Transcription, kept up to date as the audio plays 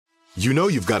You know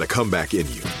you've got a comeback in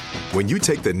you. When you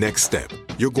take the next step,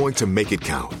 you're going to make it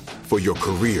count for your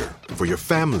career, for your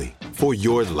family, for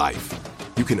your life.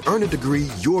 You can earn a degree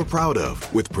you're proud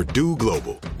of with Purdue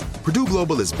Global. Purdue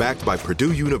Global is backed by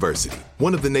Purdue University,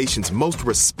 one of the nation's most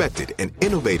respected and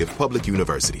innovative public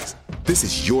universities. This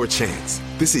is your chance.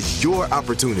 This is your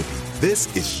opportunity.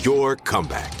 This is your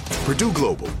comeback. Purdue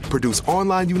Global, Purdue's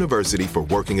online university for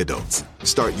working adults.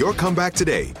 Start your comeback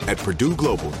today at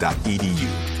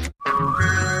purdueglobal.edu.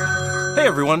 Hey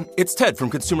everyone, it's Ted from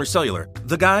Consumer Cellular,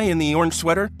 the guy in the orange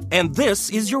sweater, and this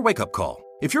is your wake-up call.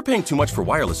 If you're paying too much for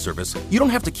wireless service, you don't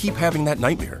have to keep having that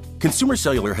nightmare. Consumer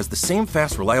Cellular has the same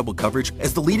fast, reliable coverage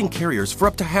as the leading carriers for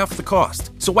up to half the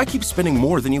cost. So why keep spending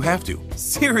more than you have to?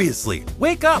 Seriously,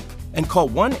 wake up and call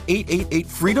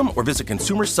 1-888-FREEDOM or visit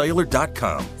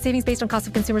consumercellular.com. Savings based on cost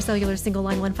of Consumer Cellular single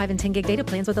line 1, 5, and 10 gig data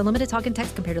plans with unlimited talk and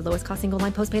text compared to lowest cost single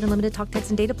line postpaid unlimited talk, text,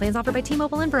 and data plans offered by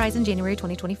T-Mobile and Verizon January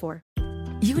 2024.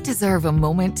 You deserve a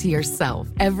moment to yourself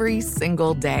every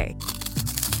single day.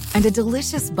 And a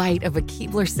delicious bite of a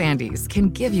Keebler Sandies can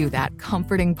give you that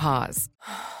comforting pause.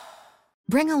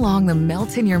 Bring along the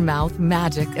melt-in-your-mouth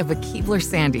magic of a Keebler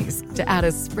Sandies to add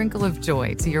a sprinkle of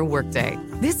joy to your workday.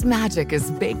 This magic is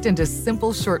baked into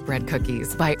simple shortbread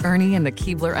cookies by Ernie and the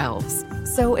Keebler Elves.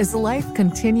 So as life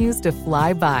continues to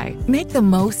fly by, make the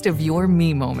most of your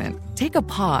me moment. Take a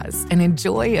pause and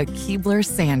enjoy a Keebler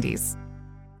Sandies.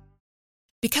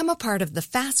 Become a part of the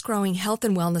fast-growing health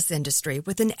and wellness industry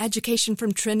with an education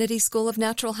from Trinity School of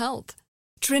Natural Health.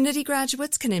 Trinity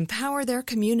graduates can empower their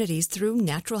communities through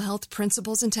natural health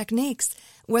principles and techniques,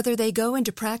 whether they go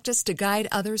into practice to guide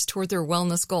others toward their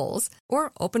wellness goals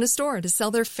or open a store to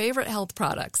sell their favorite health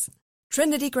products.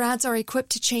 Trinity grads are equipped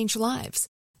to change lives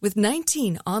with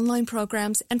 19 online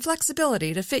programs and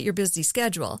flexibility to fit your busy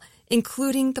schedule,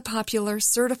 including the popular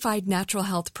Certified Natural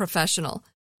Health Professional.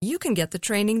 You can get the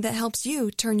training that helps you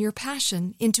turn your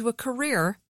passion into a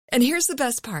career. And here's the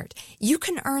best part. You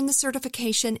can earn the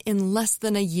certification in less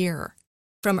than a year.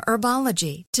 From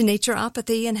herbology to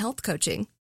naturopathy and health coaching,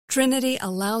 Trinity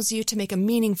allows you to make a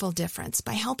meaningful difference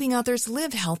by helping others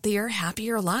live healthier,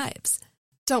 happier lives.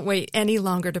 Don't wait any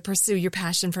longer to pursue your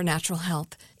passion for natural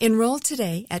health. Enroll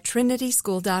today at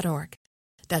trinityschool.org.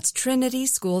 That's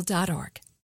trinityschool.org.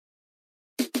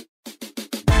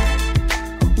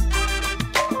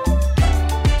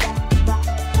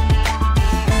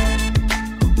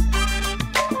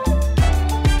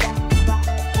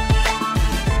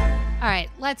 All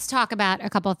right, let's talk about a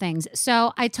couple of things.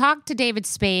 So I talked to David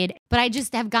Spade, but I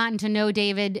just have gotten to know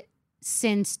David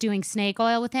since doing snake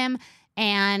oil with him,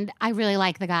 and I really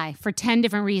like the guy for 10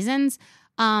 different reasons.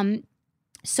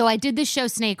 So I did this show,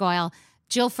 Snake Oil.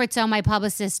 Jill Fritzo, my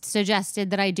publicist,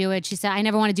 suggested that I do it. She said, I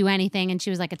never want to do anything, and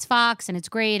she was like, it's Fox, and it's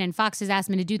great, and Fox has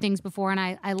asked me to do things before, and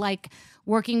I like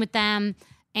working with them,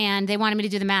 and they wanted me to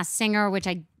do The Masked Singer, which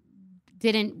I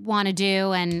didn't want to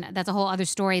do, and that's a whole other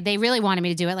story. They really wanted me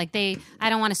to do it. Like I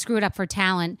don't want to screw it up for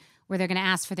talent where they're going to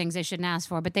ask for things they shouldn't ask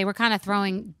for, but they were kind of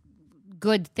throwing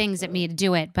good things at me to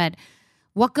do it. But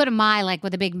what good am I, like,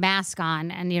 with a big mask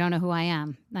on and you don't know who I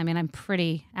am? I mean, I'm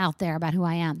pretty out there about who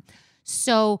I am.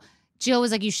 So Jill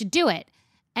was like, you should do it.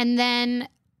 And then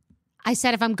I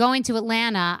said, if I'm going to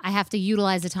Atlanta, I have to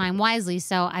utilize the time wisely,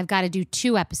 so I've got to do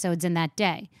 2 episodes in that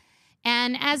day.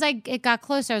 And as it got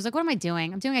closer, I was like, what am I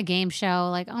doing? I'm doing a game show.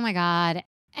 Like, oh, my God.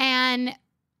 And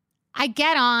I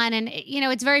get on, and,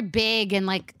 it's very big and,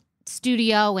 like,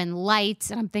 studio and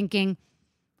lights. And I'm thinking,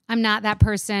 I'm not that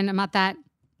person. I'm not that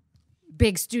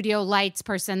big studio lights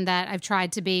person that I've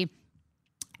tried to be.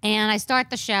 And I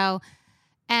start the show,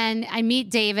 and I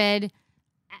meet David,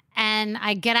 and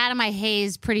I get out of my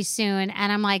haze pretty soon.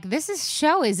 And I'm like,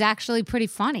 show is actually pretty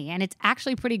funny, and it's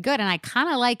actually pretty good. And I kind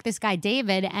of like this guy,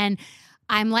 David, and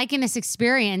I'm liking this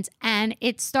experience. And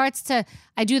it starts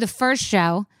I do the first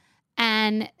show,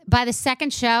 and by the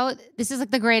second show, this is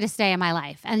like the greatest day of my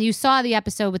life. And you saw the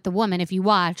episode with the woman, if you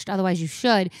watched, otherwise you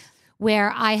should,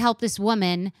 where I helped this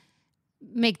woman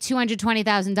make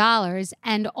 $220,000.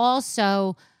 And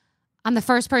also, I'm the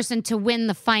first person to win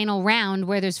the final round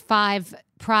where there's 5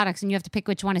 products and you have to pick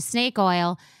which one is snake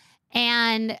oil.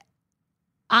 And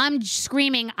I'm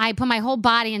screaming. I put my whole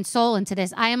body and soul into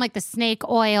this. I am like the snake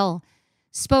oil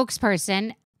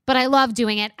spokesperson, but I love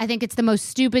doing it. I think it's the most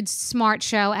stupid, smart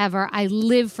show ever. I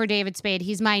live for David Spade.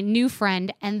 He's my new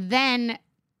friend. And then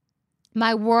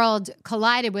my world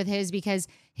collided with his because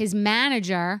his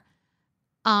manager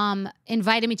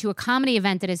invited me to a comedy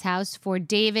event at his house for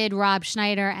David, Rob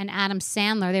Schneider, and Adam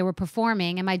Sandler. They were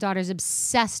performing, and my daughter's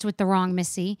obsessed with The Wrong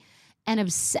Missy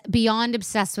and beyond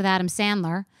obsessed with Adam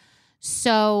Sandler.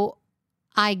 So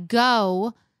I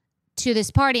go to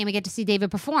this party and we get to see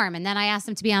David perform. And then I asked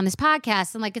him to be on this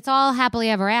podcast, and like, it's all happily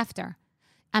ever after.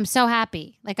 I'm so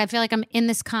happy. Like, I feel like I'm in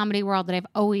this comedy world that I've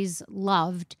always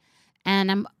loved,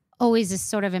 and I'm always this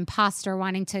sort of imposter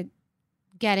wanting to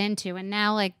get into. And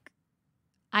now, like,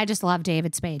 I just love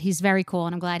David Spade. He's very cool,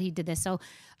 and I'm glad he did this. So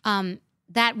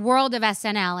that world of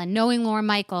SNL and knowing Lorne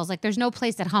Michaels, like, there's no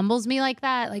place that humbles me like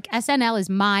that. Like, SNL is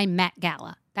my Met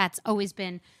Gala. That's always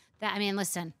been that. I mean,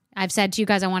 listen, I've said to you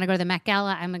guys I want to go to the Met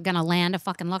Gala. I'm going to land a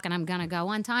fucking look, and I'm going to go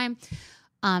one time.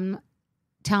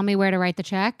 Tell me where to write the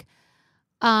check.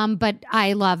 But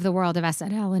I love the world of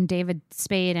SNL and David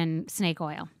Spade and Snake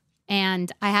Oil.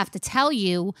 And I have to tell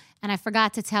you, and I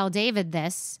forgot to tell David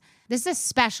this is a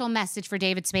special message for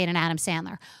David Spade and Adam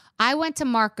Sandler. I went to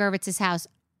Mark Gervitz's house.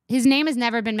 His name has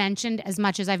never been mentioned as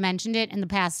much as I've mentioned it in the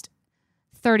past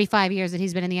 35 years that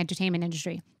he's been in the entertainment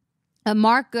industry.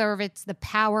 Mark Gervitz, the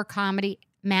power comedy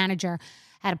manager,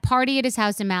 had a party at his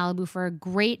house in Malibu for a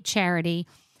great charity.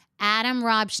 Adam,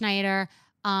 Rob Schneider,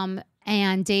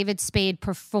 and David Spade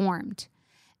performed.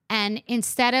 And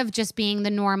instead of just being the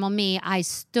normal me, I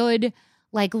stood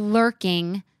like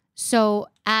lurking so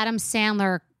Adam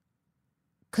Sandler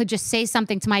could just say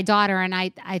something to my daughter. And I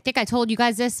think I told you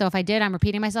guys this, so if I did, I'm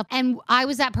repeating myself. And I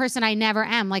was that person I never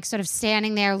am, like sort of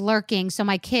standing there lurking so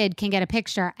my kid can get a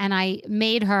picture. And I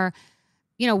made her,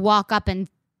 walk up and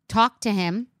talk to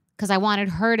him because I wanted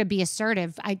her to be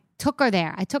assertive. I took her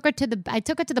there. I took her to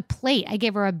the plate. I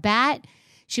gave her a bat.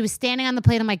 She was standing on the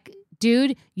plate. I'm like,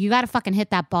 dude, you got to fucking hit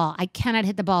that ball. I cannot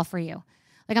hit the ball for you.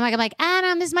 I'm like,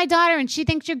 Adam, this is my daughter, and she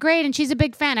thinks you're great, and she's a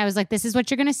big fan. I was like, this is what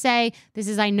you're going to say.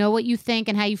 I know what you think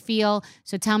and how you feel,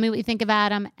 so tell me what you think of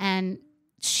Adam. And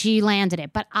she landed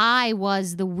it. But I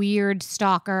was the weird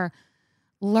stalker,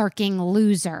 lurking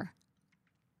loser.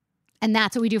 And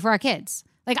that's what we do for our kids.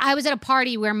 Like, I was at a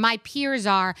party where my peers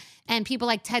are, and people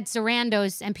like Ted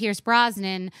Sarandos and Pierce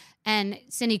Brosnan and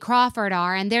Cindy Crawford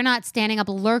are, and they're not standing up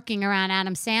lurking around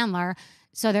Adam Sandler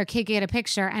so their kid could get a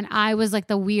picture. And I was like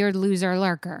the weird loser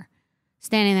lurker,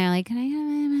 standing there like, can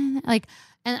I get like,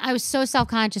 and I was so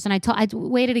self-conscious. And I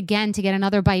waited again to get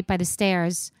another bite by the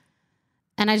stairs.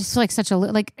 And I just feel like such a,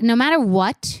 like, no matter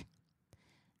what,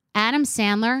 Adam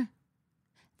Sandler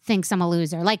thinks I'm a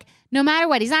loser. Like, no matter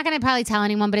what, he's not going to probably tell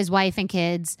anyone but his wife and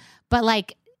kids. But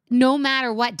like, no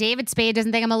matter what, David Spade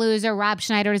doesn't think I'm a loser. Rob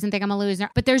Schneider doesn't think I'm a loser.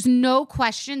 But there's no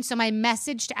question. So my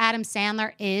message to Adam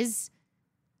Sandler is,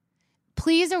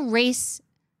 please erase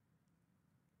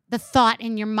the thought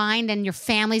in your mind and your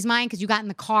family's mind, because you got in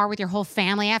the car with your whole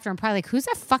family after and probably like, who's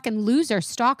that fucking loser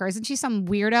stalker? Isn't she some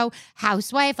weirdo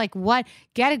housewife? Like, what?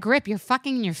 Get a grip. You're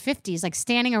fucking in your 50s, like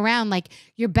standing around like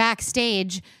you're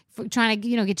backstage trying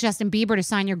to, get Justin Bieber to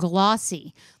sign your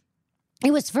Glossy.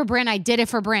 It was for Brynn. I did it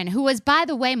for Brynn, who was, by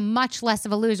the way, much less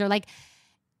of a loser. Like,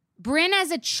 Brynn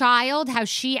as a child, how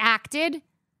she acted,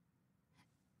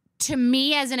 to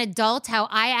me as an adult, how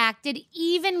I acted,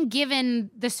 even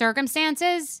given the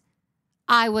circumstances,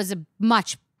 I was a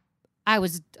much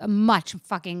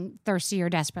fucking thirstier,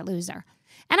 desperate loser.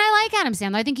 And I like Adam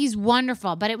Sandler. I think he's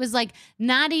wonderful, but it was like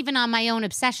not even on my own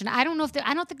obsession. I don't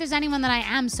think there's anyone that I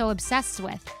am so obsessed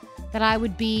with that I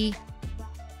would be.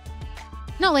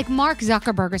 No, like Mark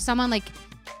Zuckerberg or someone like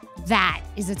that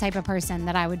is the type of person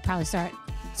that I would probably start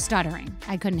stuttering.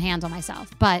 I couldn't handle myself,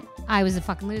 but I was a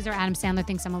fucking loser. Adam Sandler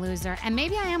thinks I'm a loser, and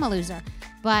maybe I am a loser,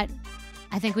 but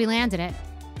I think we landed it.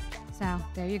 So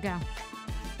there you go.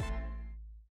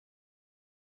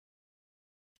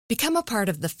 Become a part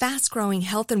of the fast-growing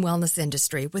health and wellness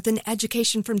industry with an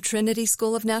education from Trinity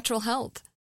School of Natural Health.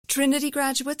 Trinity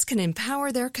graduates can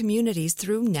empower their communities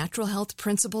through natural health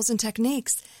principles and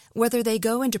techniques, whether they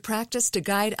go into practice to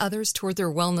guide others toward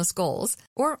their wellness goals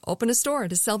or open a store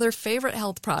to sell their favorite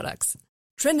health products.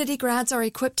 Trinity grads are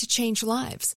equipped to change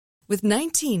lives with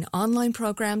 19 online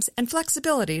programs and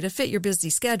flexibility to fit your busy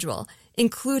schedule,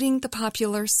 including the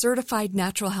popular Certified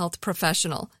Natural Health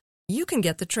Professional. You can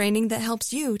get the training that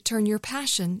helps you turn your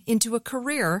passion into a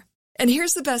career. And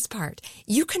here's the best part.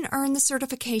 You can earn the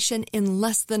certification in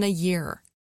less than a year.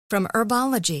 From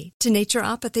herbology to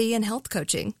naturopathy and health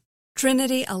coaching,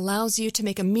 Trinity allows you to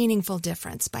make a meaningful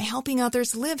difference by helping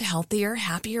others live healthier,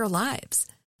 happier lives.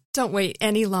 Don't wait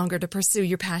any longer to pursue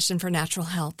your passion for natural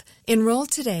health. Enroll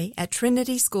today at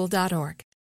trinityschool.org.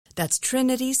 That's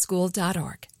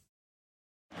trinityschool.org.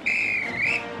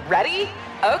 Ready?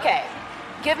 Okay.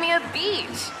 Give me a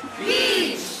beach.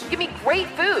 Beach! Give me great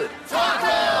food.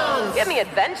 Tacos! Give me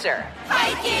adventure.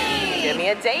 Hiking! Give me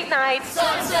a date night.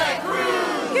 Sunset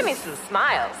cruise! Give me some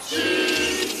smiles.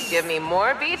 Cheese! Give me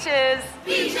more beaches.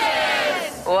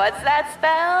 Beaches! What's that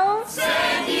spell?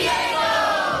 San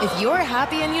Diego! If you're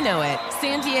happy and you know it,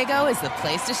 San Diego is the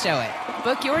place to show it.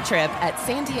 Book your trip at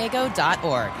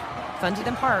sandiego.org. Funded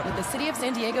in part with the City of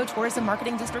San Diego Tourism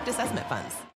Marketing District Assessment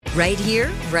Funds. Right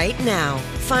here, right now.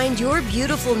 Find your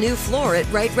beautiful new floor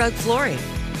at Right Rug Flooring.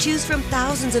 Choose from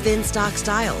thousands of in-stock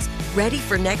styles, ready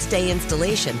for next day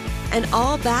installation, and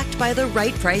all backed by the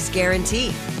right price guarantee.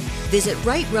 Visit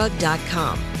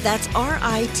rightrug.com. That's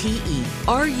RITERUG.com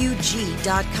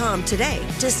today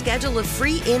to schedule a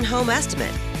free in-home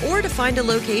estimate or to find a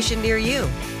location near you.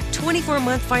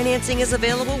 24-month financing is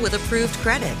available with approved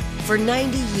credit. For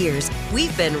 90 years,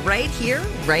 we've been right here,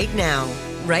 right now.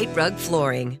 Right Rug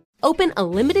Flooring. Open a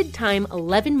limited-time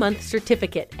 11-month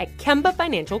certificate at Kemba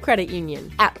Financial Credit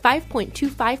Union. At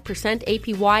 5.25%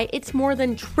 APY, it's more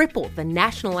than triple the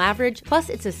national average, plus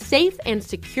it's a safe and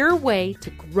secure way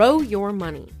to grow your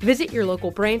money. Visit your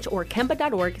local branch or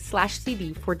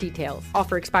kemba.org/cd for details.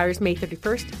 Offer expires May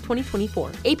 31st, 2024.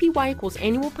 APY equals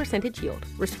annual percentage yield.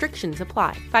 Restrictions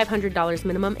apply. $500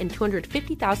 minimum and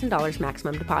 $250,000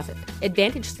 maximum deposit.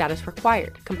 Advantage status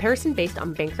required. Comparison based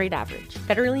on bank rate average.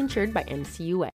 Federally insured by NCUA.